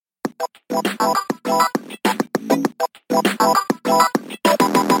Welcome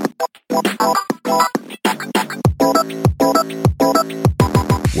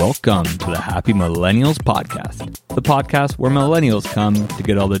to the Happy Millennials Podcast, the podcast where millennials come to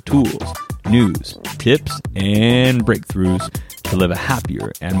get all the tools, news, tips, and breakthroughs to live a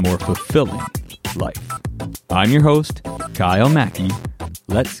happier and more fulfilling life. I'm your host, Kyle Mackey.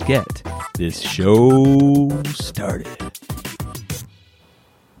 Let's get this show started.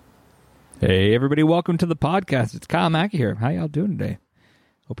 Hey everybody, welcome to the podcast. It's Kyle Mackey here. How y'all doing today?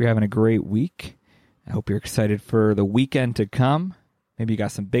 Hope you're having a great week. I hope you're excited for the weekend to come. Maybe you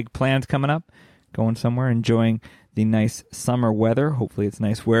got some big plans coming up, going somewhere, enjoying the nice summer weather. Hopefully it's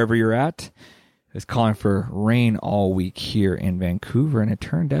nice wherever you're at. It's calling for rain all week here in Vancouver, and it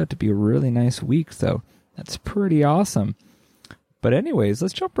turned out to be a really nice week, so that's pretty awesome. But anyways,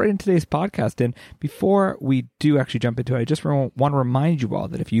 let's jump right into today's podcast. And before we do actually jump into it, I just want to remind you all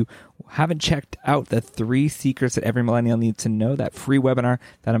that if you haven't checked out the 3 secrets that every millennial needs to know, that free webinar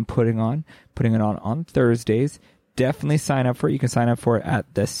that I'm putting it on Thursdays, definitely sign up for it. You can sign up for it at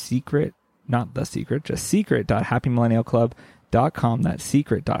secret.happymillennialclub.com. That's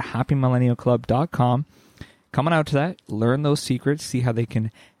secret.happymillennialclub.com. Come on out to that, learn those secrets, see how they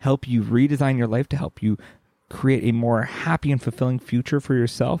can help you redesign your life to help you create a more happy and fulfilling future for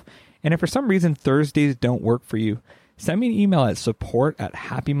yourself. And if for some reason Thursdays don't work for you, send me an email at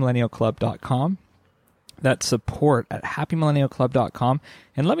support@happymillennialclub.com. That's support@happymillennialclub.com,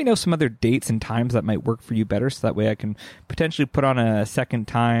 and let me know some other dates and times that might work for you better, so that way I can potentially put on a second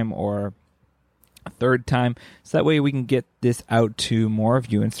time or a third time, so that way we can get this out to more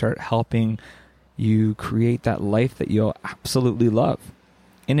of you and start helping you create that life that you'll absolutely love.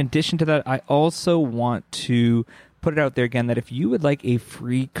 In addition to that, I also want to put it out there again that if you would like a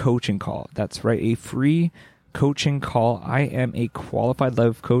free coaching call, that's right, a free coaching call. I am a qualified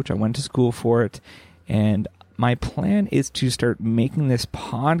life coach. I went to school for it. And my plan is to start making this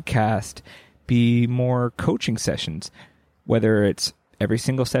podcast be more coaching sessions, whether it's every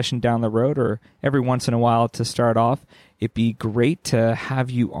single session down the road or every once in a while to start off. It'd be great to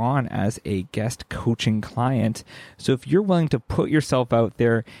have you on as a guest coaching client. So if you're willing to put yourself out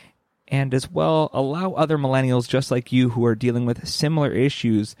there and as well allow other millennials just like you who are dealing with similar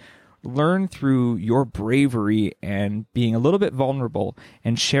issues, learn through your bravery and being a little bit vulnerable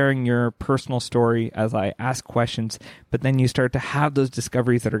and sharing your personal story as I ask questions, but then you start to have those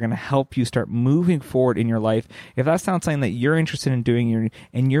discoveries that are going to help you start moving forward in your life. If that sounds something that you're interested in doing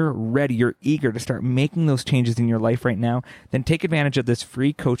and you're ready, you're eager to start making those changes in your life right now, then take advantage of this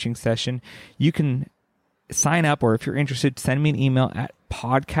free coaching session. You can sign up, or if you're interested, send me an email at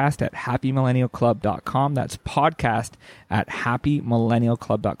podcast@happymillennialclub.com. That's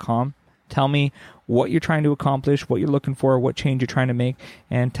podcast@happymillennialclub.com. Tell me what you're trying to accomplish, what you're looking for, what change you're trying to make,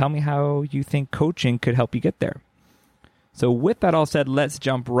 and tell me how you think coaching could help you get there. So with that all said, let's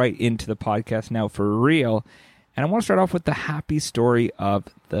jump right into the podcast now for real. And I want to start off with the happy story of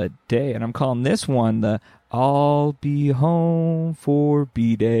the day. And I'm calling this one the I'll Be Home for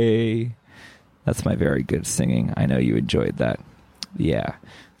B-Day. That's my very good singing. I know you enjoyed that. Yeah,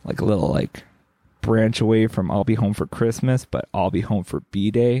 like a little branch away from I'll Be Home for Christmas, but I'll Be Home for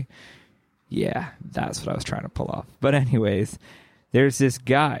B-Day. Yeah, that's what I was trying to pull off. But anyways, there's this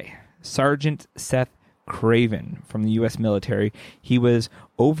guy, Sergeant Seth Craven from the U.S. military. He was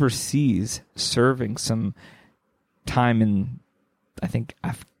overseas serving some time in, I think,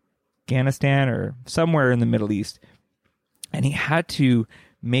 Afghanistan or somewhere in the Middle East. And he had to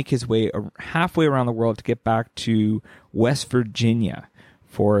make his way halfway around the world to get back to West Virginia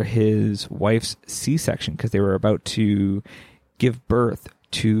for his wife's C-section because they were about to give birth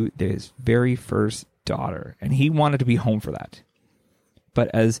to his very first daughter. And he wanted to be home for that. But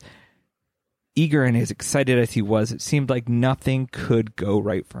as eager and as excited as he was, it seemed like nothing could go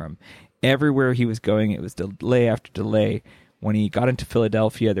right for him. Everywhere he was going, it was delay after delay. When he got into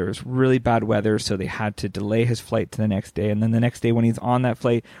Philadelphia, there was really bad weather, so they had to delay his flight to the next day. And then the next day when he's on that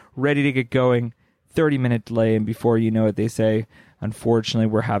flight, ready to get going, 30-minute delay. And before you know it, they say, unfortunately,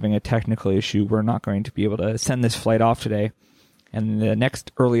 we're having a technical issue. We're not going to be able to send this flight off today. And the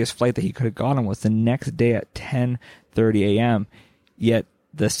next earliest flight that he could have gone on was the next day at 10:30 a.m. Yet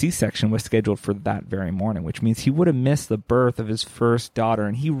the C-section was scheduled for that very morning, which means he would have missed the birth of his first daughter,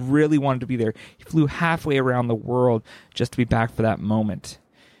 and he really wanted to be there. He flew halfway around the world just to be back for that moment.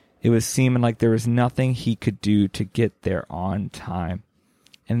 It was seeming like there was nothing he could do to get there on time.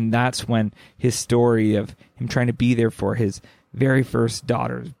 And that's when his story of him trying to be there for his very first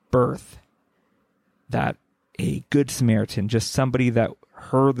daughter's birth, that a good Samaritan, just somebody that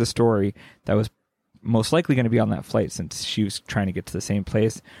heard the story, that was most likely going to be on that flight since she was trying to get to the same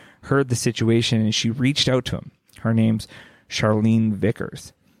place, heard the situation, and she reached out to him. Her name's Charlene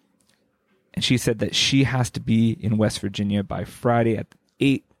Vickers. And she said that she has to be in West Virginia by Friday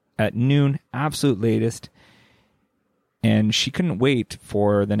at noon, absolute latest. And she couldn't wait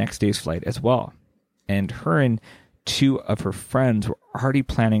for the next day's flight as well. And her and two of her friends were already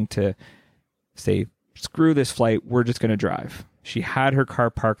planning to say, screw this flight, we're just going to drive. She had her car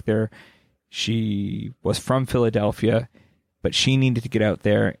parked there. She was from Philadelphia, but she needed to get out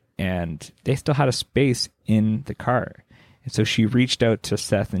there, and they still had a space in the car. And so she reached out to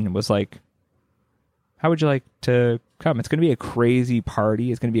Seth and was like, how would you like to come? It's going to be a crazy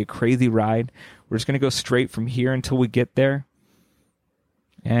party. It's going to be a crazy ride. We're just going to go straight from here until we get there.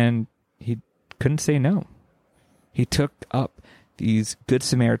 And he couldn't say no. He took up these Good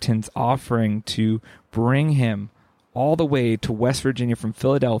Samaritans offering to bring him all the way to West Virginia from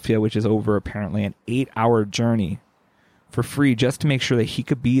Philadelphia, which is over apparently an 8-hour journey, for free, just to make sure that he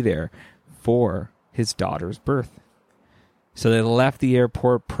could be there for his daughter's birth. So they left the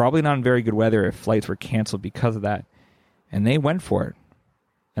airport, probably not in very good weather if flights were canceled because of that, and they went for it.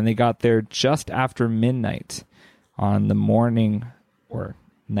 And they got there just after midnight on the morning, or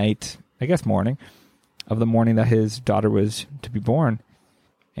night, I guess morning, of the morning that his daughter was to be born.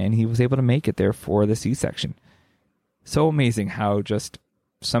 And he was able to make it there for the C-section. So amazing how just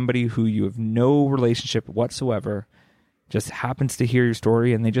somebody who you have no relationship whatsoever just happens to hear your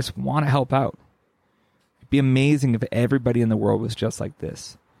story and they just want to help out. It'd be amazing if everybody in the world was just like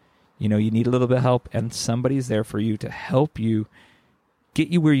this. You know, you need a little bit of help and somebody's there for you to help you get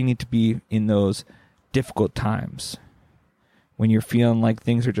you where you need to be in those difficult times when you're feeling like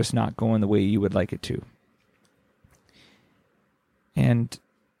things are just not going the way you would like it to. And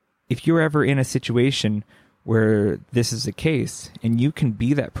if you're ever in a situation where this is the case and you can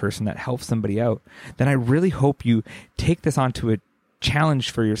be that person that helps somebody out, then I really hope you take this onto a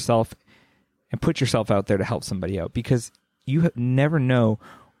challenge for yourself and put yourself out there to help somebody out, because you never know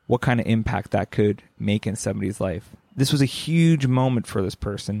what kind of impact that could make in somebody's life. This was a huge moment for this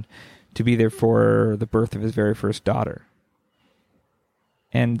person to be there for the birth of his very first daughter.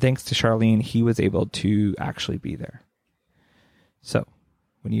 And thanks to Charlene, he was able to actually be there. So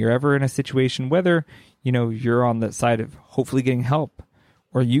when you're ever in a situation, whether you're on the side of hopefully getting help,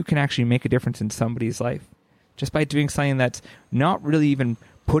 or you can actually make a difference in somebody's life just by doing something that's not really even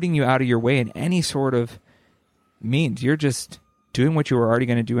putting you out of your way in any sort of means. You're just doing what you were already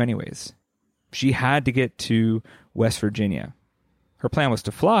going to do anyways. She had to get to West Virginia. Her plan was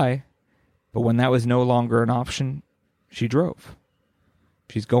to fly, but when that was no longer an option, she drove.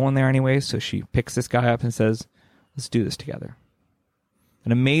 She's going there anyway, so she picks this guy up and says, let's do this together.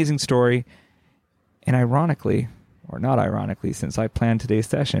 An amazing story. And ironically, or not ironically, since I planned today's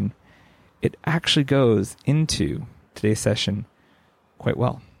session, it actually goes into today's session quite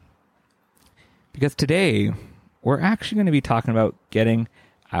well. Because today, we're actually going to be talking about getting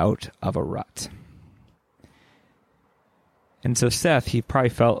out of a rut. And so Seth, he probably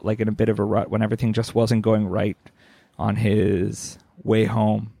felt like in a bit of a rut when everything just wasn't going right on his way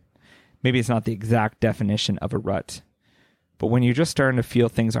home. Maybe it's not the exact definition of a rut, but when you're just starting to feel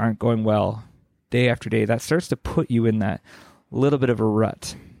things aren't going well day after day, that starts to put you in that little bit of a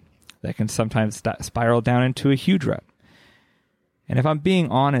rut that can sometimes spiral down into a huge rut. And if I'm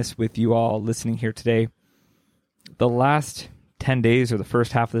being honest with you all listening here today, the last 10 days or the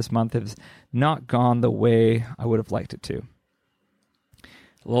first half of this month has not gone the way I would have liked it to.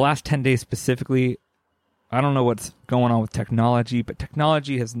 The last 10 days specifically, I don't know what's going on with technology, but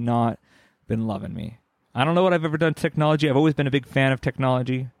technology has not been loving me. I don't know what I've ever done to technology. I've always been a big fan of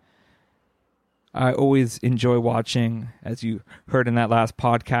technology. I always enjoy watching, as you heard in that last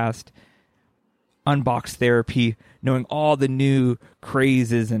podcast, Unbox Therapy, knowing all the new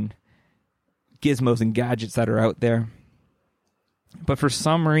crazes and gizmos and gadgets that are out there. But for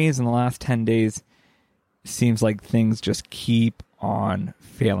some reason, the last 10 days, it seems like things just keep on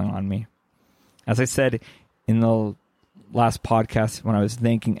failing on me. As I said in the last podcast when I was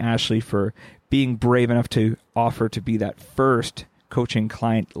thanking Ashley for being brave enough to offer to be that first coaching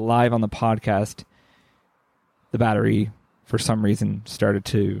client live on the podcast, the battery, for some reason, started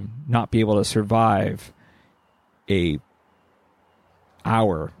to not be able to survive a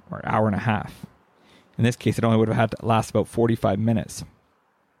hour or hour and a half. In this case, it only would have had to last about 45 minutes.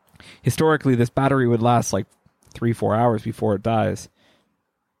 Historically, this battery would last like 3-4 hours before it dies.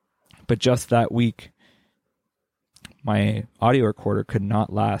 But just that week, my audio recorder could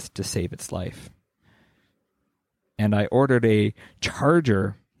not last to save its life. And I ordered a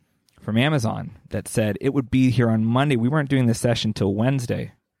charger from Amazon that said it would be here on Monday. We weren't doing the session till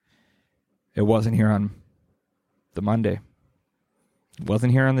Wednesday. It wasn't here on the Monday. It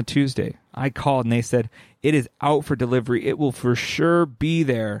wasn't here on the Tuesday. I called and they said, it is out for delivery. It will for sure be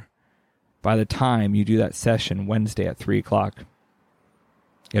there by the time you do that session Wednesday at 3 o'clock.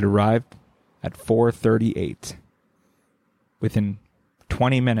 It arrived at 4:38. Within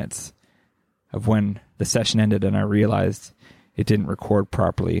 20 minutes of when the session ended, and I realized it didn't record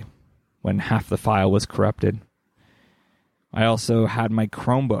properly when half the file was corrupted. I also had my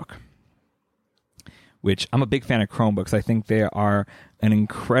Chromebook, which I'm a big fan of Chromebooks. I think they are an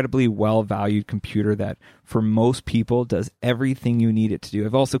incredibly well-valued computer that, for most people, does everything you need it to do.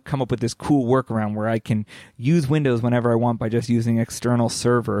 I've also come up with this cool workaround where I can use Windows whenever I want by just using an external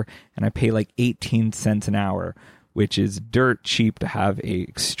server, and I pay like 18 cents an hour, which is dirt cheap to have a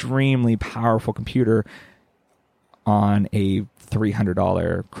extremely powerful computer on a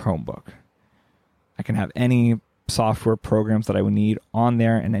 $300 Chromebook. I can have any software programs that I would need on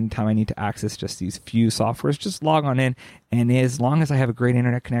there, and anytime I need to access just these few softwares, just log on in, and as long as I have a great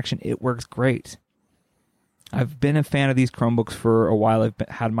internet connection, it works great. I've been a fan of these Chromebooks for a while. I've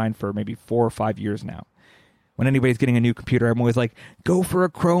had mine for maybe 4 or 5 years now. When anybody's getting a new computer, I'm always like, go for a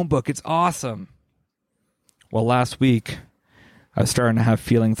Chromebook, it's awesome. Well, last week, I was starting to have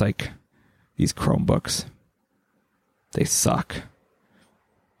feelings like, these Chromebooks, they suck.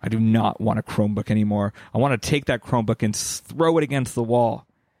 I do not want a Chromebook anymore. I want to take that Chromebook and throw it against the wall.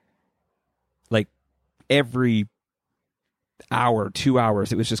 Like every hour, 2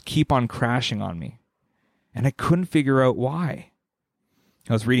 hours, it was just keep on crashing on me. And I couldn't figure out why.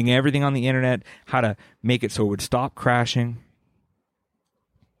 I was reading everything on the internet, how to make it so it would stop crashing.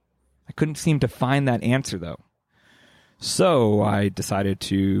 I couldn't seem to find that answer though. So I decided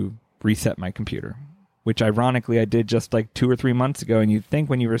to reset my computer, which ironically I did just like 2 or 3 months ago. And you'd think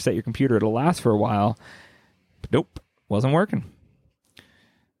when you reset your computer, it'll last for a while. But nope, wasn't working.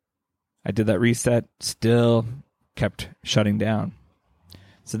 I did that reset, still kept shutting down.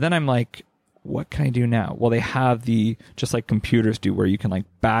 So then I'm like, what can I do now? Well, they have just like computers do, where you can like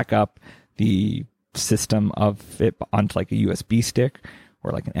back up the system of it onto like a USB stick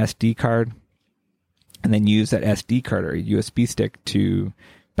or like an SD card, and then use that SD card or a USB stick to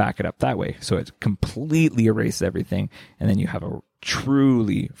back it up that way. So it completely erases everything, and then you have a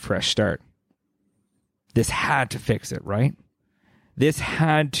truly fresh start. This had to fix it, right? This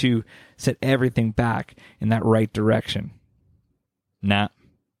had to set everything back in that right direction. Nah.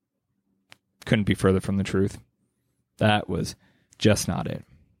 Couldn't be further from the truth. That was just not it.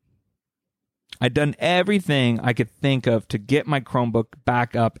 I'd done everything I could think of to get my Chromebook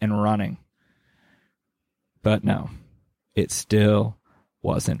back up and running. But no, it still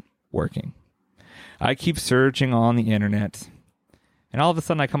wasn't working. I keep searching on the internet, and all of a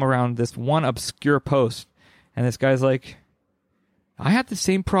sudden I come around this one obscure post, and this guy's like, I had the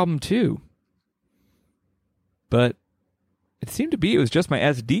same problem too. But it seemed to be it was just my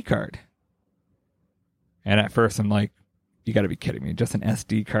SD card. And at first I'm like, you got to be kidding me. Just an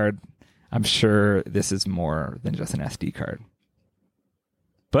SD card? I'm sure this is more than just an SD card.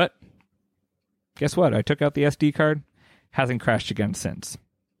 But guess what? I took out the SD card. Hasn't crashed again since.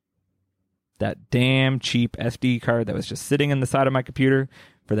 That damn cheap SD card that was just sitting in the side of my computer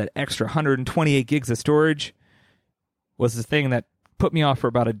for that extra 128 gigs of storage was the thing that put me off for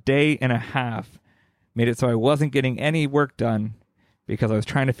about a day and a half. Made it so I wasn't getting any work done because I was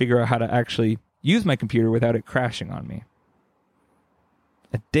trying to figure out how to actually use my computer without it crashing on me.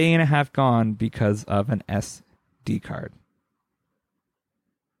 A day and a half gone because of an SD card.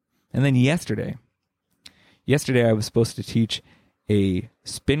 And then yesterday I was supposed to teach a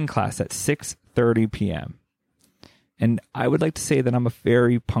spin class at 6:30 p.m. And I would like to say that I'm a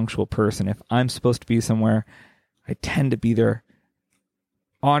very punctual person. If I'm supposed to be somewhere, I tend to be there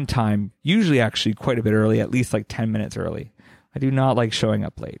on time, usually actually quite a bit early, at least like 10 minutes early. I do not like showing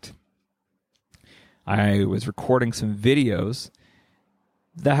up late. I was recording some videos.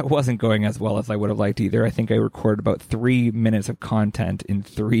 That wasn't going as well as I would have liked either. I think I recorded about 3 minutes of content in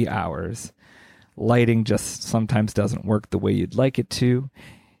 3 hours. Lighting just sometimes doesn't work the way you'd like it to.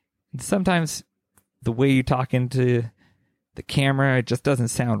 And sometimes the way you talk into the camera, it just doesn't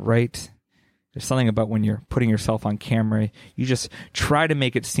sound right. There's something about when you're putting yourself on camera, you just try to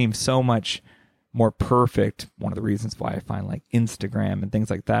make it seem so much more perfect. One of the reasons why I find like Instagram and things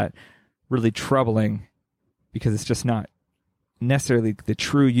like that really troubling, because it's just not necessarily the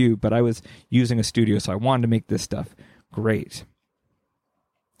true you. But I was using a studio, so I wanted to make this stuff great.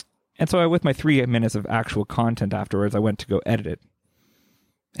 And so with my 3 minutes of actual content afterwards, I went to go edit it.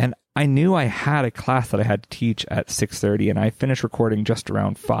 And I knew I had a class that I had to teach at 6:30, and I finished recording just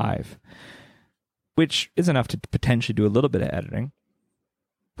around 5, which is enough to potentially do a little bit of editing.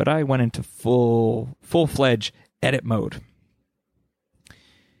 But I went into full-fledged edit mode.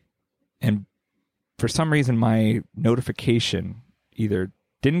 And for some reason, my notification either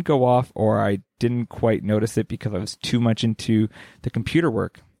didn't go off or I didn't quite notice it because I was too much into the computer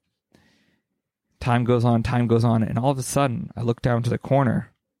work. Time goes on, and all of a sudden, I look down to the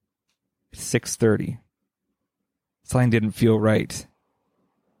corner. It's 6:30. Something didn't feel right.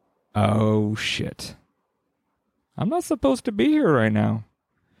 Oh, shit. I'm not supposed to be here right now.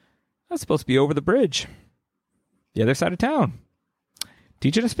 I'm supposed to be over the bridge, the other side of town,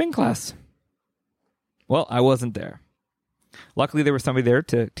 teaching a spin class. Well, I wasn't there. Luckily, there was somebody there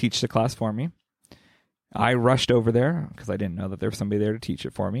to teach the class for me. I rushed over there because I didn't know that there was somebody there to teach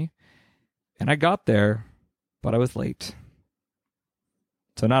it for me. And I got there, but I was late.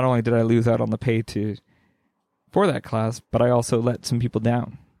 So not only did I lose out on the pay for that class, but I also let some people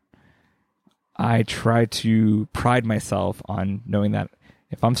down. I try to pride myself on knowing that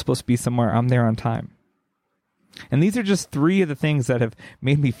if I'm supposed to be somewhere, I'm there on time. And these are just 3 of the things that have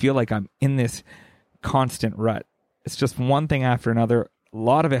made me feel like I'm in this constant rut. It's just one thing after another. A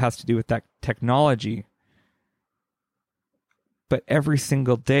lot of it has to do with that technology. But every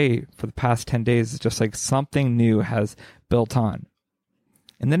single day for the past 10 days, it's just like something new has built on.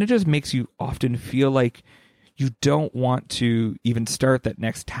 And then it just makes you often feel like you don't want to even start that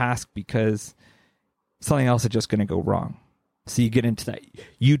next task because something else is just going to go wrong. So you get into that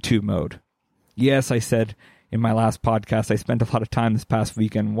YouTube mode. Yes, I said in my last podcast, I spent a lot of time this past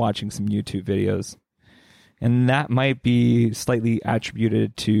weekend watching some YouTube videos. And that might be slightly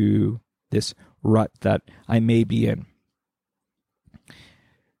attributed to this rut that I may be in.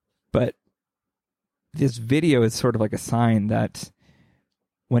 But this video is sort of like a sign that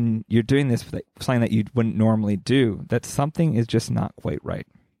when you're doing this, something that you wouldn't normally do, that something is just not quite right.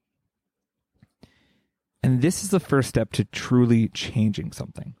 And this is the first step to truly changing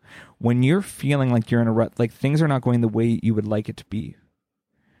something. When you're feeling like you're in a rut, like things are not going the way you would like it to be.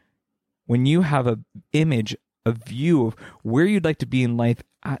 When you have an image, a view of where you'd like to be in life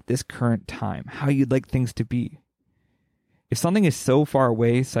at this current time, how you'd like things to be. If something is so far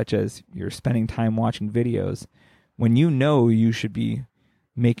away, such as you're spending time watching videos, when you know you should be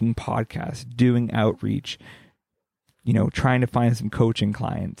making podcasts, doing outreach, trying to find some coaching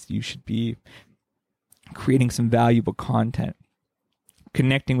clients, you should be creating some valuable content,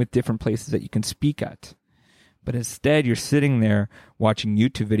 connecting with different places that you can speak at. But instead, you're sitting there watching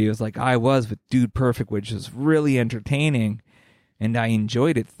YouTube videos like I was with Dude Perfect, which is really entertaining, and I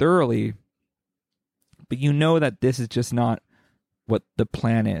enjoyed it thoroughly. But you know that this is just not what the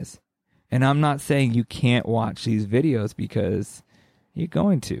plan is. And I'm not saying you can't watch these videos because you're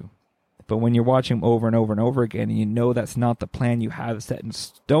going to. But when you're watching them over and over and over again, and you know that's not the plan you have set in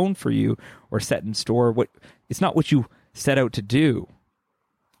stone for you or set in store, it's not what you set out to do,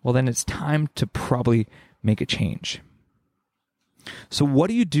 well, then it's time to probably make a change. So what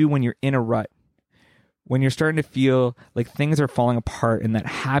do you do when you're in a rut? When you're starting to feel like things are falling apart and that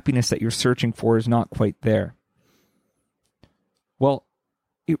happiness that you're searching for is not quite there? Well,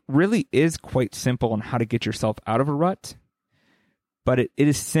 it really is quite simple on how to get yourself out of a rut, but it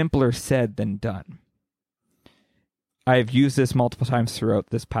is simpler said than done. I've used this multiple times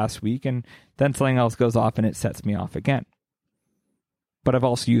throughout this past week, and then something else goes off and it sets me off again. But I've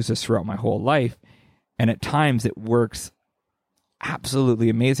also used this throughout my whole life, and at times it works absolutely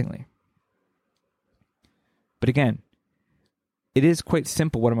amazingly. But again, it is quite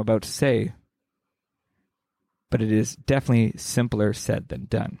simple what I'm about to say, but it is definitely simpler said than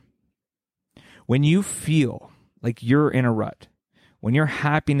done. When you feel like you're in a rut, when your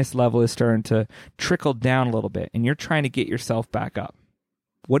happiness level is starting to trickle down a little bit and you're trying to get yourself back up,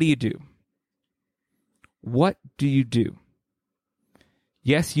 what do you do? What do you do?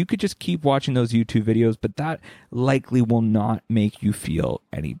 Yes, you could just keep watching those YouTube videos, but that likely will not make you feel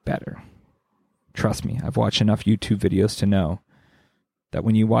any better. Trust me, I've watched enough YouTube videos to know that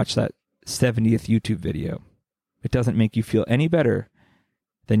when you watch that 70th YouTube video, it doesn't make you feel any better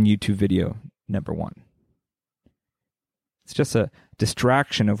than YouTube video number 1. It's just a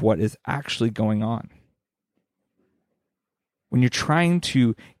distraction of what is actually going on. When you're trying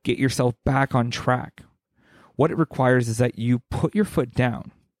to get yourself back on track, what it requires is that you put your foot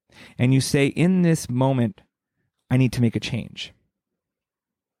down and you say, in this moment, I need to make a change.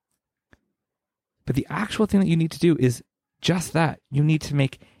 But the actual thing that you need to do is just that. You need to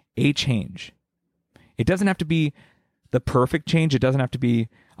make a change. It doesn't have to be the perfect change. It doesn't have to be,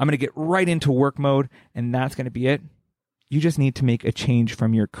 I'm going to get right into work mode and that's going to be it. You just need to make a change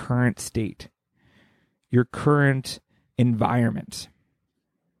from your current state, your current environment.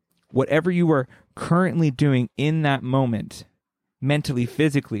 Whatever you are currently doing in that moment mentally,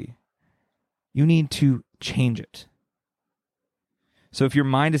 physically. You need to change it. So if your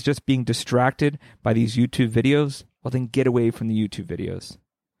mind is just being distracted by these YouTube videos, well, then get away from the YouTube videos.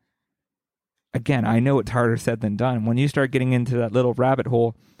 Again, I know it's harder said than done. When you start getting into that little rabbit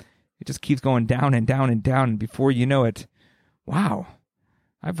hole, it just keeps going down and down and down. And before you know it, wow,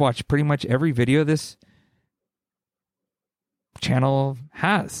 I've watched pretty much every video this channel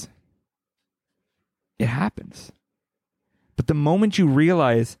has. It happens. But the moment you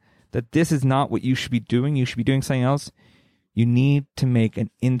realize that this is not what you should be doing, you should be doing something else, you need to make an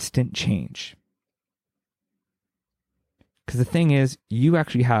instant change. Because the thing is, you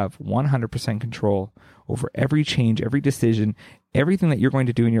actually have 100% control over every change, every decision, everything that you're going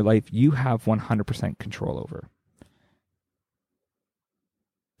to do in your life, you have 100% control over.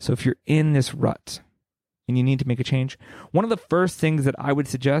 So if you're in this rut and you need to make a change, one of the first things that I would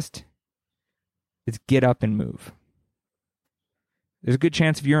suggest is get up and move. There's a good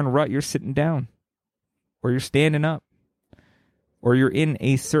chance if you're in a rut, you're sitting down, or you're standing up, or you're in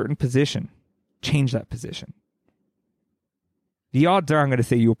a certain position. Change that position. The odds are I'm going to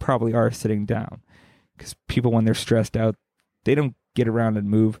say you probably are sitting down, because people, when they're stressed out, they don't get around and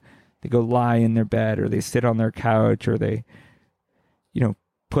move. They go lie in their bed, or they sit on their couch, or they,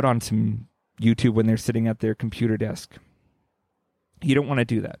 put on some YouTube when they're sitting at their computer desk. You don't want to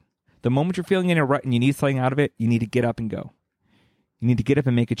do that. The moment you're feeling in a rut and you need something out of it, you need to get up and go. You need to get up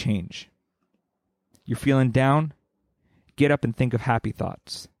and make a change. You're feeling down, get up and think of happy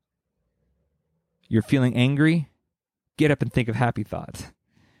thoughts. You're feeling angry, get up and think of happy thoughts.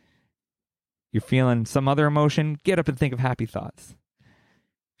 You're feeling some other emotion, get up and think of happy thoughts.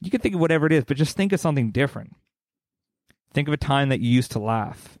 You can think of whatever it is, but just think of something different. Think of a time that you used to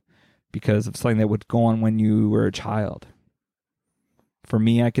laugh because of something that would go on when you were a child. For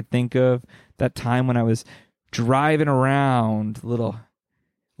me, I could think of that time when I was driving around the little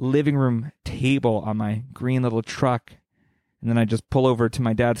living room table on my green little truck, and then I just pull over to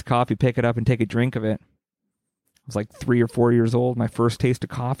my dad's coffee, pick it up, and take a drink of it. I was like 3 or 4 years old, my first taste of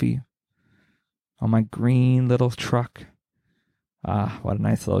coffee on my green little truck. Ah, what a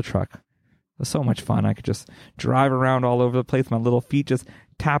nice little truck. It was so much fun. I could just drive around all over the place, my little feet just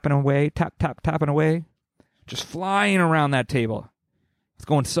tapping away, tapping away, just flying around that table. It's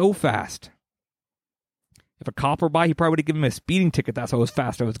going so fast. If a cop were by, he probably would have given me a speeding ticket. That's how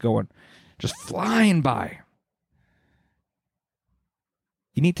fast I was going. Just flying by.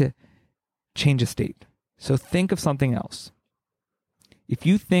 You need to change a state. So think of something else. If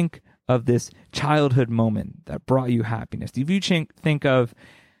you think of this childhood moment that brought you happiness, if you think of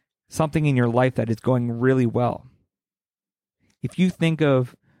something in your life that is going really well, if you think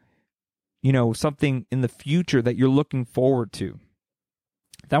of, something in the future that you're looking forward to,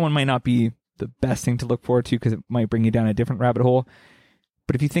 that one might not be the best thing to look forward to because it might bring you down a different rabbit hole.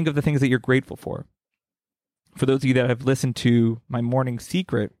 But if you think of the things that you're grateful for those of you that have listened to my morning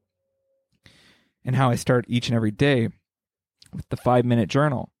secret and how I start each and every day with the 5-minute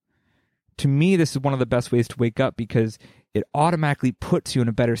journal, to me, this is one of the best ways to wake up because it automatically puts you in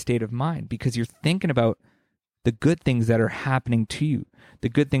a better state of mind because you're thinking about the good things that are happening to you, the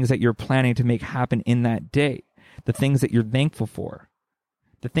good things that you're planning to make happen in that day, the things that you're thankful for,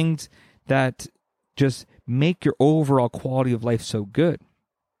 the things that just make your overall quality of life so good.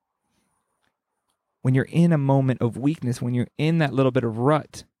 When you're in a moment of weakness, when you're in that little bit of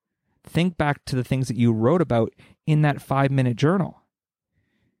rut, think back to the things that you wrote about in that 5-minute journal.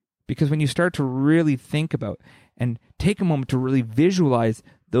 Because when you start to really think about and take a moment to really visualize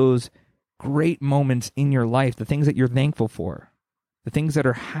those great moments in your life, the things that you're thankful for, the things that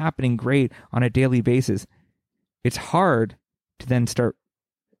are happening great on a daily basis, it's hard to then start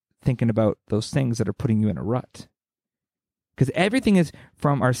thinking about those things that are putting you in a rut. Because everything is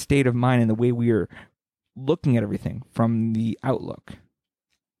from our state of mind and the way we are looking at everything, from the outlook.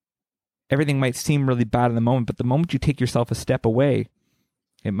 Everything might seem really bad in the moment, but the moment you take yourself a step away,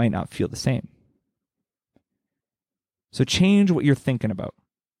 it might not feel the same. So change what you're thinking about.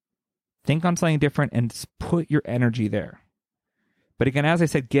 Think on something different and put your energy there. But again, as I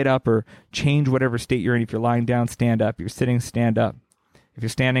said, get up or change whatever state you're in. If you're lying down, stand up. If you're sitting, stand up. If you're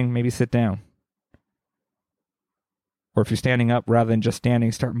standing, maybe sit down. Or if you're standing up, rather than just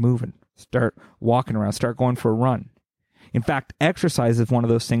standing, start moving. Start walking around. Start going for a run. In fact, exercise is one of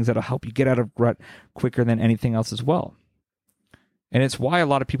those things that'll help you get out of rut quicker than anything else as well. And it's why a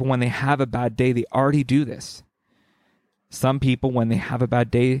lot of people, when they have a bad day, they already do this. Some people, when they have a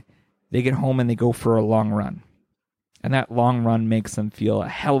bad day, they get home and they go for a long run. And that long run makes them feel a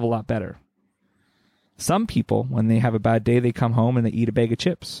hell of a lot better. Some people, when they have a bad day, they come home and they eat a bag of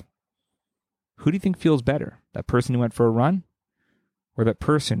chips. Who do you think feels better? That person who went for a run or that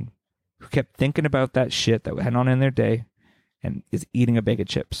person who kept thinking about that shit that went on in their day and is eating a bag of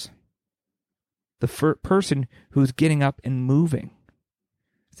chips. The person who's getting up and moving.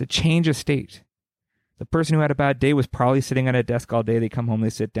 It's a change of state. The person who had a bad day was probably sitting at a desk all day. They come home, they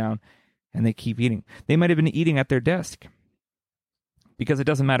sit down, and they keep eating. They might have been eating at their desk. Because it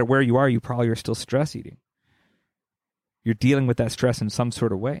doesn't matter where you are, you probably are still stress eating. You're dealing with that stress in some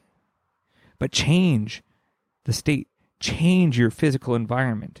sort of way. But change the state. Change your physical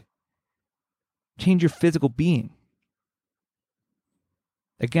environment. Change your physical being.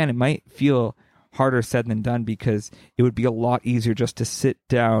 Again, it might feel harder said than done because it would be a lot easier just to sit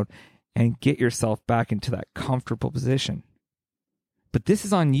down and get yourself back into that comfortable position. But this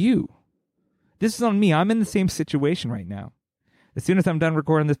is on you. This is on me. I'm in the same situation right now. As soon as I'm done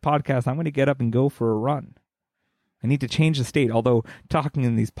recording this podcast, I'm going to get up and go for a run. I need to change the state, although talking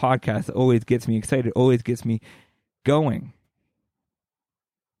in these podcasts always gets me excited, always gets me going.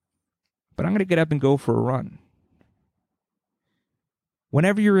 But I'm going to get up and go for a run.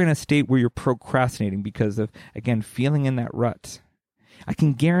 Whenever you're in a state where you're procrastinating because of, again, feeling in that rut, I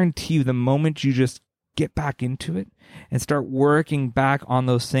can guarantee you the moment you just get back into it and start working back on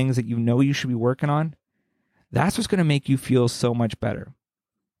those things that you know you should be working on, that's what's going to make you feel so much better,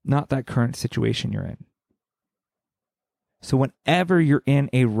 not that current situation you're in. So whenever you're in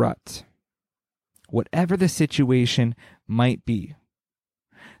a rut, whatever the situation might be,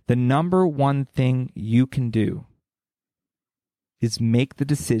 the number one thing you can do is make the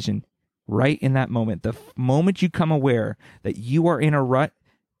decision right in that moment. The moment you come aware that you are in a rut,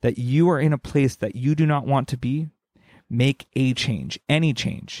 that you are in a place that you do not want to be, make a change, any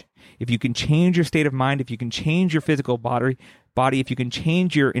change. If you can change your state of mind, if you can change your physical body, if you can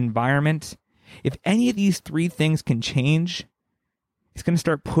change your environment, if any of these three things can change, it's going to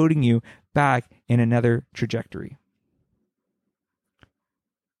start putting you back in another trajectory.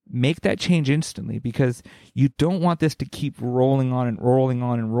 Make that change instantly because you don't want this to keep rolling on and rolling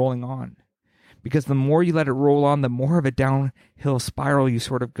on and rolling on. Because the more you let it roll on, the more of a downhill spiral you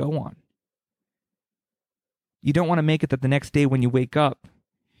sort of go on. You don't want to make it that the next day when you wake up,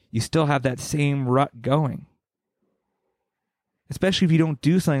 you still have that same rut going. Especially if you don't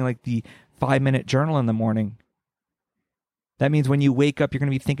do something like the 5-minute journal in the morning. That means when you wake up, you're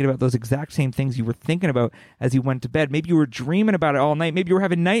going to be thinking about those exact same things you were thinking about as you went to bed. Maybe you were dreaming about it all night. Maybe you were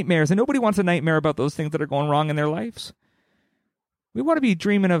having nightmares, and nobody wants a nightmare about those things that are going wrong in their lives. We want to be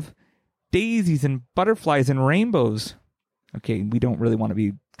dreaming of daisies and butterflies and rainbows. Okay, we don't really want to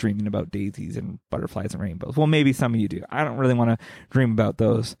be dreaming about daisies and butterflies and rainbows. Well, maybe some of you do. I don't really want to dream about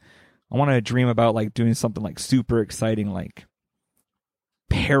those. I want to dream about like doing something like super exciting, like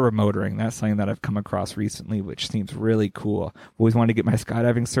paramotoring. That's something that I've come across recently, which seems really cool. I've always wanted to get my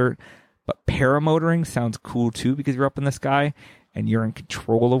skydiving cert, but paramotoring sounds cool too because you're up in the sky and you're in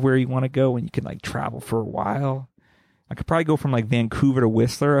control of where you want to go and you can like travel for a while. I could probably go from like Vancouver to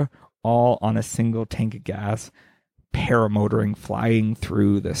Whistler all on a single tank of gas, paramotoring, flying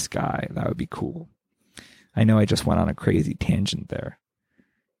through the sky. That would be cool. I know I just went on a crazy tangent there.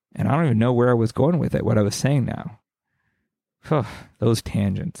 And I don't even know where I was going with it, what I was saying now. Those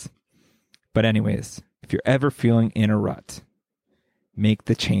tangents. But anyways, if you're ever feeling in a rut, make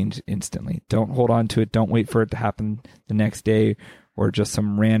the change instantly. Don't hold on to it. Don't wait for it to happen the next day or just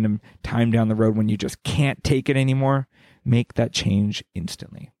some random time down the road when you just can't take it anymore. Make that change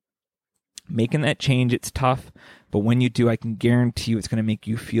instantly. Making that change, it's tough, but when you do, I can guarantee you it's going to make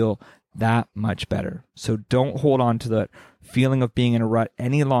you feel that much better. So don't hold on to that feeling of being in a rut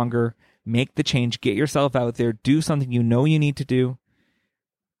any longer. Make the change, get yourself out there, do something you know you need to do.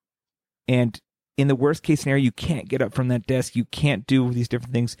 And in the worst case scenario, you can't get up from that desk, you can't do these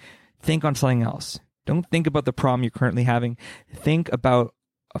different things. Think on something else. Don't think about the problem you're currently having. Think about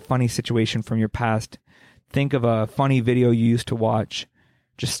a funny situation from your past. Think of a funny video you used to watch.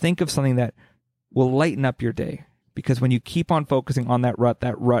 Just think of something that will lighten up your day. Because when you keep on focusing on that rut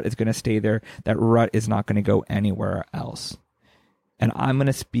is going to stay there. That rut is not going to go anywhere else. And I'm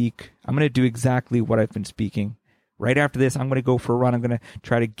going to do exactly what I've been speaking. Right after this, I'm going to go for a run. I'm going to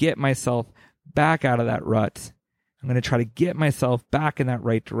try to get myself back out of that rut. I'm going to try to get myself back in that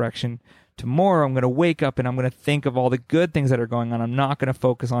right direction. Tomorrow, I'm going to wake up and I'm going to think of all the good things that are going on. I'm not going to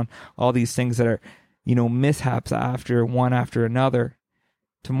focus on all these things that are, mishaps one after another.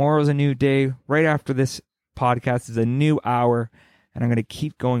 Tomorrow's a new day. Right after this podcast is a new hour. And I'm going to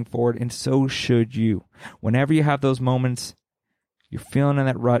keep going forward. And so should you. Whenever you have those moments, you're feeling in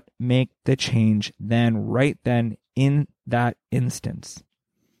that rut, make the change right then in that instance.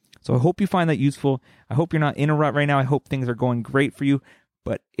 So I hope you find that useful. I hope you're not in a rut right now. I hope things are going great for you.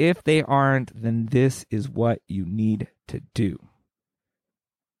 But if they aren't, then this is what you need to do.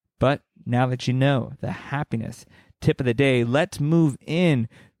 But now that you know the happiness tip of the day, let's move in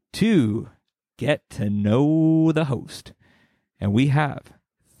to get to know the host. And we have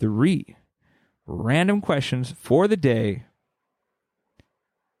 3 random questions for the day.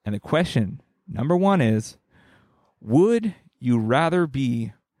 And the question number 1 is, would you rather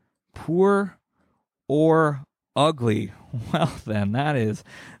be poor or ugly? Well, then that is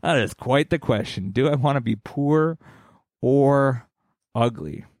quite the question. Do I want to be poor or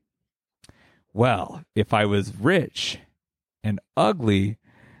ugly? Well, if I was rich and ugly,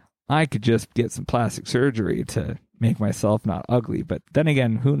 I could just get some plastic surgery to make myself not ugly. But then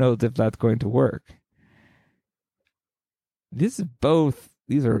again, who knows if that's going to work? These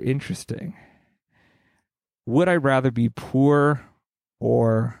are interesting. Would I rather be poor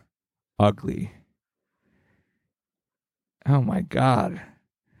or ugly? Oh my God.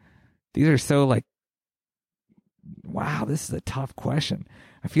 These are so wow, this is a tough question.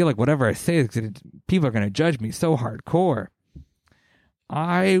 I feel like whatever I say, people are going to judge me so hardcore.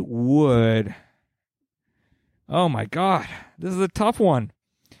 Oh my God, this is a tough one.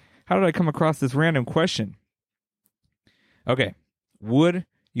 How did I come across this random question? Okay, would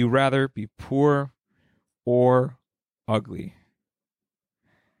you rather be poor or ugly?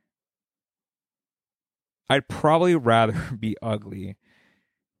 I'd probably rather be ugly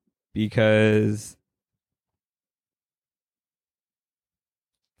because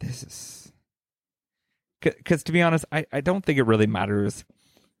because to be honest, I don't think it really matters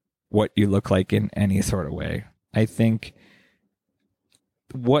what you look like in any sort of way. I think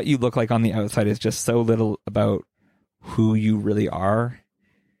what you look like on the outside is just so little about who you really are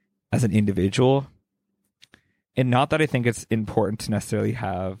as an individual. And not that I think it's important to necessarily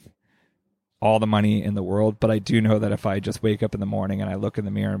have all the money in the world, but I do know that if I just wake up in the morning and I look in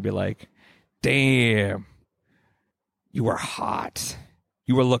the mirror and be like, damn, you are hot,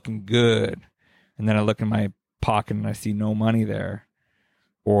 you are looking good, and then I look in my pocket and I see no money there,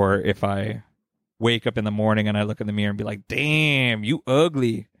 or if I wake up in the morning and I look in the mirror and be like, damn, you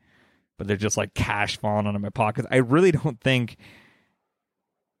ugly, but they're just like cash falling out of my pockets, I really don't think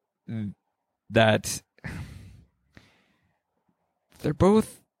that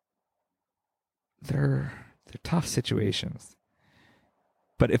they're tough situations.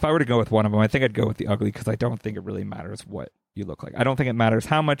 But if I were to go with one of them, I think I'd go with the ugly, because I don't think it really matters what you look like. I don't think it matters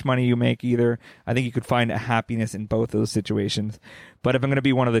how much money you make either. I think you could find a happiness in both those situations. But if I'm going to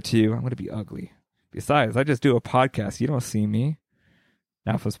be one of the two, I'm going to be ugly. Besides, I just do a podcast. You don't see me.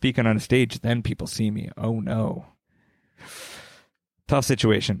 Now, if I'm speaking on a stage, then people see me. Oh, no. Tough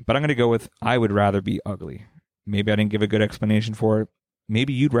situation. But I'm going to go with I would rather be ugly. Maybe I didn't give a good explanation for it.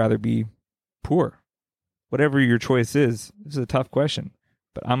 Maybe you'd rather be poor. Whatever your choice is, this is a tough question.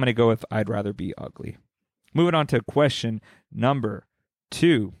 But I'm going to go with I'd rather be ugly. Moving on to question number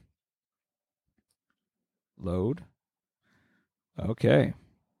 2. Load. Okay.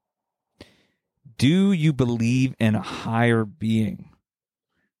 Do you believe in a higher being?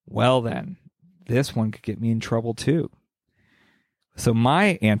 Well then, this one could get me in trouble too. So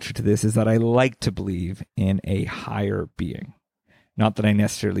my answer to this is that I like to believe in a higher being. Not that I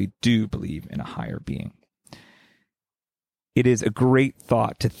necessarily do believe in a higher being. It is a great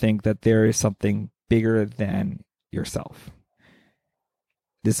thought to think that there is something bigger than yourself.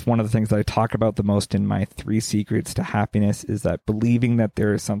 This is one of the things that I talk about the most in my 3 secrets to happiness, is that believing that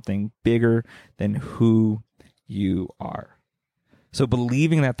there is something bigger than who you are. So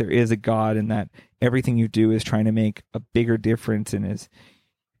believing that there is a God and that everything you do is trying to make a bigger difference and is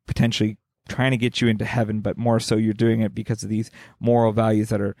potentially trying to get you into heaven, but more so you're doing it because of these moral values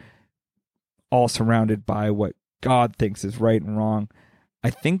that are all surrounded by what God thinks is right and wrong. I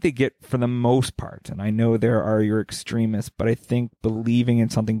think they get, for the most part, and I know there are your extremists, but I think believing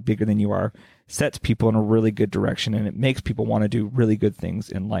in something bigger than you are sets people in a really good direction, and it makes people want to do really good things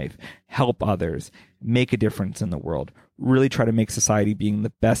in life, help others, make a difference in the world, really try to make society being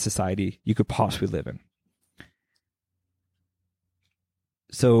the best society you could possibly live in.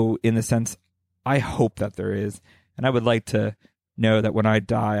 So in the sense, I hope that there is, and I would like to know that when I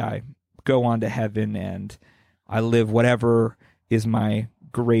die, I go on to heaven and I live whatever is my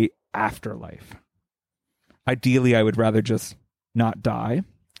great afterlife. Ideally, I would rather just not die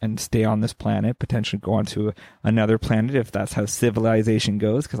and stay on this planet, potentially go on to another planet if that's how civilization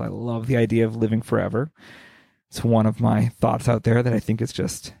goes, because I love the idea of living forever. It's one of my thoughts out there that I think is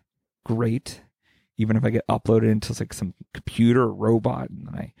just great. Even if I get uploaded into like some computer or robot and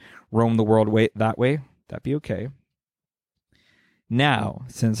I roam the world that way, that'd be okay. Now,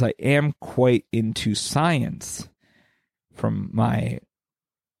 since I am quite into science, from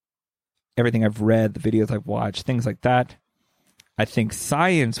everything I've read, the videos I've watched, things like that, I think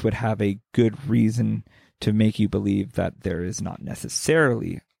science would have a good reason to make you believe that there is not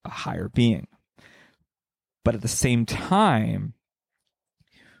necessarily a higher being. But at the same time,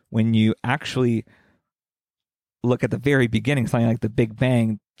 when you actually look at the very beginning, something like the Big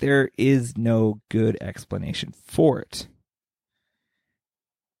Bang, there is no good explanation for it.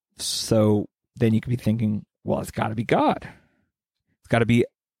 So then you could be thinking, well, it's got to be God. It's got to be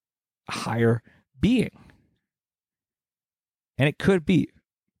a higher being. And it could be,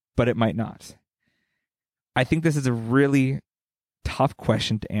 but it might not. I think this is a really tough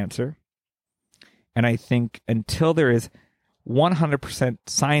question to answer. And I think until there is 100%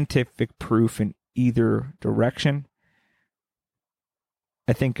 scientific proof in either direction,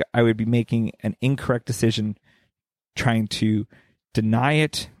 I think I would be making an incorrect decision trying to deny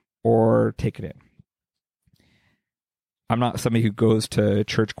it or take it in. I'm not somebody who goes to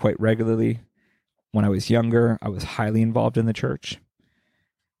church quite regularly. When I was younger, I was highly involved in the church.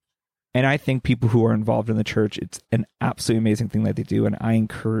 And I think people who are involved in the church, it's an absolutely amazing thing that they do. And I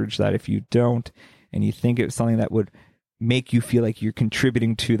encourage that if you don't, and you think it's something that would make you feel like you're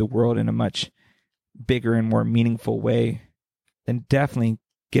contributing to the world in a much bigger and more meaningful way, then definitely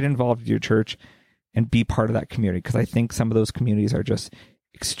get involved with your church and be part of that community. Because I think some of those communities are just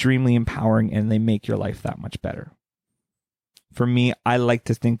extremely empowering and they make your life that much better. For me, I like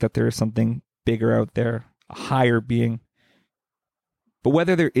to think that there is something bigger out there, a higher being. But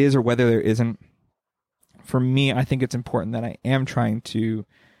whether there is or whether there isn't, for me, I think it's important that I am trying to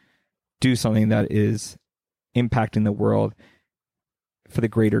do something that is impacting the world for the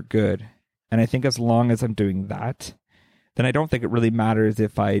greater good. And I think as long as I'm doing that, then I don't think it really matters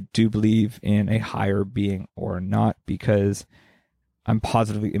if I do believe in a higher being or not, because I'm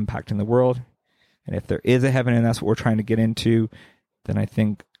positively impacting the world. And if there is a heaven and that's what we're trying to get into, then I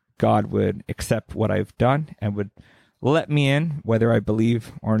think God would accept what I've done and would let me in, whether I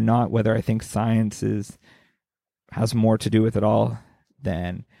believe or not, whether I think science has more to do with it all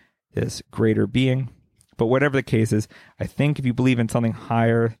than this greater being. But whatever the case is, I think if you believe in something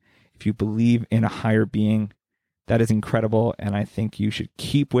higher, if you believe in a higher being, that is incredible. And I think you should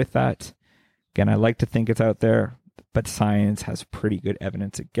keep with that. Again, I like to think it's out there, but science has pretty good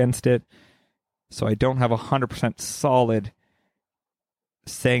evidence against it. So I don't have 100% solid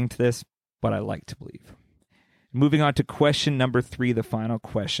saying to this, but I like to believe. Moving on to question number 3, the final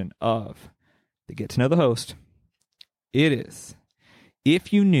question of the Get to Know the Host. It is,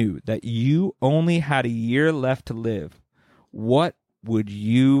 if you knew that you only had a year left to live, what would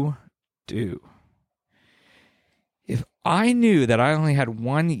you do? If I knew that I only had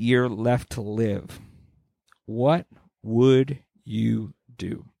 1 year left to live, what would you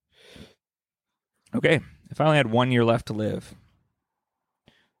do? Okay, if I only had 1 year left to live,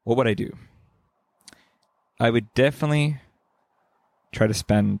 what would I do? I would definitely try to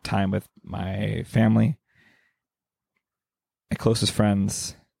spend time with my family, my closest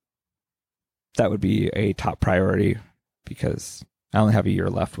friends. That would be a top priority because I only have a year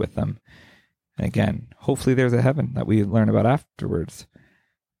left with them. And again, hopefully there's a heaven that we learn about afterwards.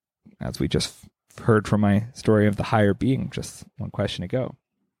 As we just heard from my story of the higher being just one question ago.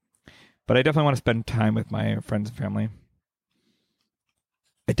 But I definitely want to spend time with my friends and family.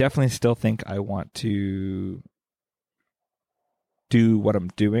 I definitely still think I want to do what I'm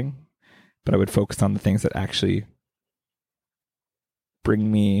doing, but I would focus on the things that actually bring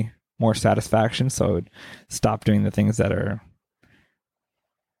me more satisfaction. So I would stop doing the things that are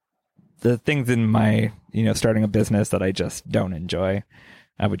the things in my, starting a business that I just don't enjoy.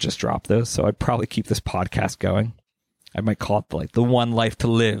 I would just drop those. So I'd probably keep this podcast going. I might call it the One Life to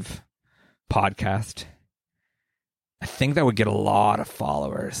Live podcast. I think that would get a lot of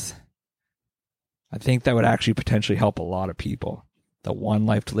followers. I think that would actually potentially help a lot of people. The One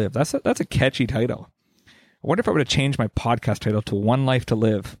Life to Live. That's a catchy title. I wonder if I would have changed my podcast title to One Life to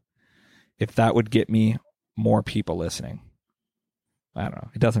Live, if that would get me more people listening. I don't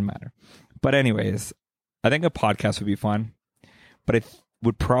know. It doesn't matter. But anyways, I think a podcast would be fun. But I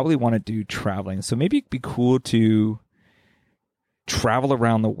would probably want to do traveling. So maybe it'd be cool to travel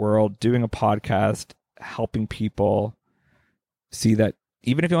around the world doing a podcast, helping people see that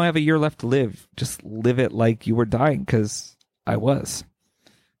even if you only have a year left to live, just live it like you were dying, because I was,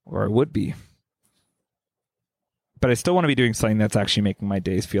 or I would be. But I still want to be doing something that's actually making my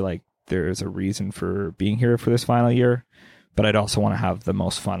days feel like there's a reason for being here for this final year. But I'd also want to have the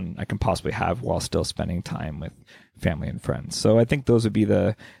most fun I can possibly have while still spending time with family and friends. So I think those would be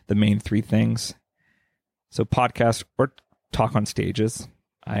the main 3 things. So podcast or talk on stages.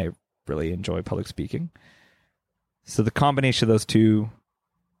 I really enjoy public speaking. So the combination of those 2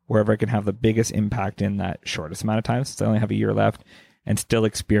 wherever I can have the biggest impact in that shortest amount of time, since I only have a year left, and still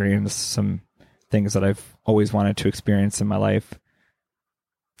experience some things that I've always wanted to experience in my life.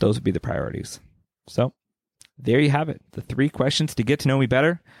 Those would be the priorities. So there you have it. The 3 questions to get to know me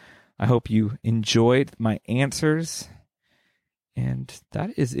better. I hope you enjoyed my answers. And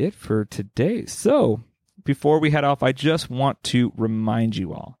that is it for today. So before we head off, I just want to remind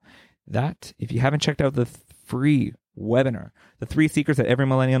you all that if you haven't checked out the free webinar, The 3 Secrets That Every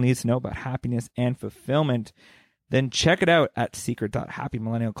Millennial Needs to Know About Happiness and Fulfillment, then check it out at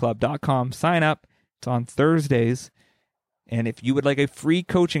secret.happymillennialclub.com. Sign up. It's on Thursdays. And if you would like a free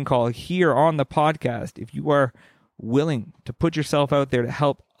coaching call here on the podcast, if you are willing to put yourself out there to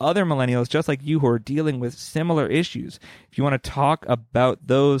help other millennials just like you who are dealing with similar issues, if you want to talk about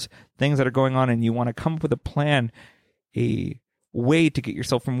those things that are going on and you want to come up with a plan, a way to get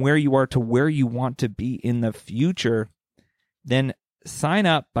yourself from where you are to where you want to be in the future, then sign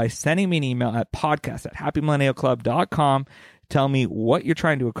up by sending me an email at podcast@happymillennialclub.com. Tell me what you're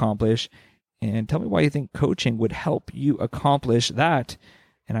trying to accomplish and tell me why you think coaching would help you accomplish that.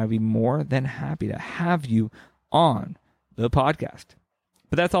 And I'd be more than happy to have you on the podcast.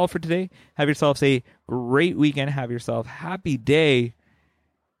 But that's all for today. Have yourselves a great weekend. Have yourself a happy day.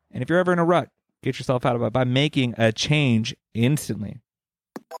 And if you're ever in a rut, get yourself out of it by making a change instantly.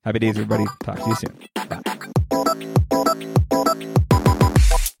 Happy days, everybody. Talk to you soon.